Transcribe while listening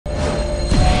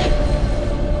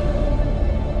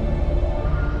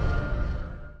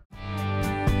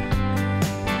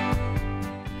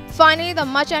Finally, the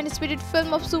much-anticipated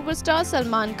film of superstar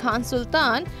Salman Khan,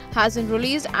 Sultan, has been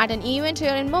released at an event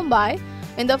here in Mumbai.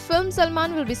 In the film,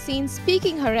 Salman will be seen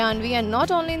speaking Haryanvi, and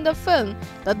not only in the film,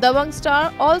 the Dabangg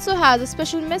star also has a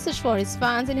special message for his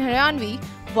fans in Haryanvi.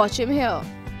 Watch him here.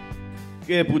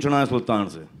 क्या पूछना है सुल्तान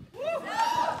से?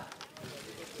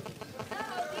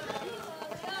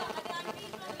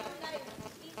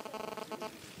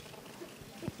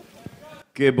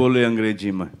 क्या बोले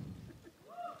अंग्रेजी में?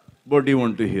 What do you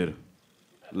want to hear?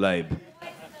 Live.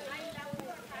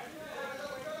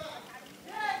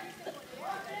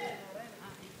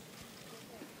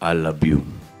 I love you.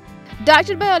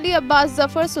 Directed by Ali Abbas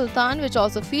Zafar, Sultan, which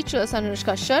also features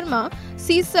Anushka Sharma,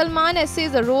 sees Salman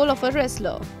essays the role of a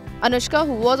wrestler. Anushka,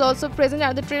 who was also present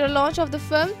at the trailer launch of the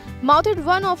film, mouthed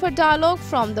one of her dialogue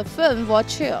from the film.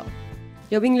 Watch here.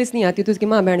 जब English नहीं आती तो उसकी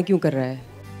माँ बहन क्यों कर रहा है?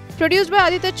 Produced by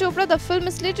Aditya Chopra, the film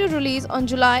is slated to release on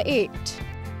July 8.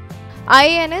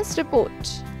 IANS report.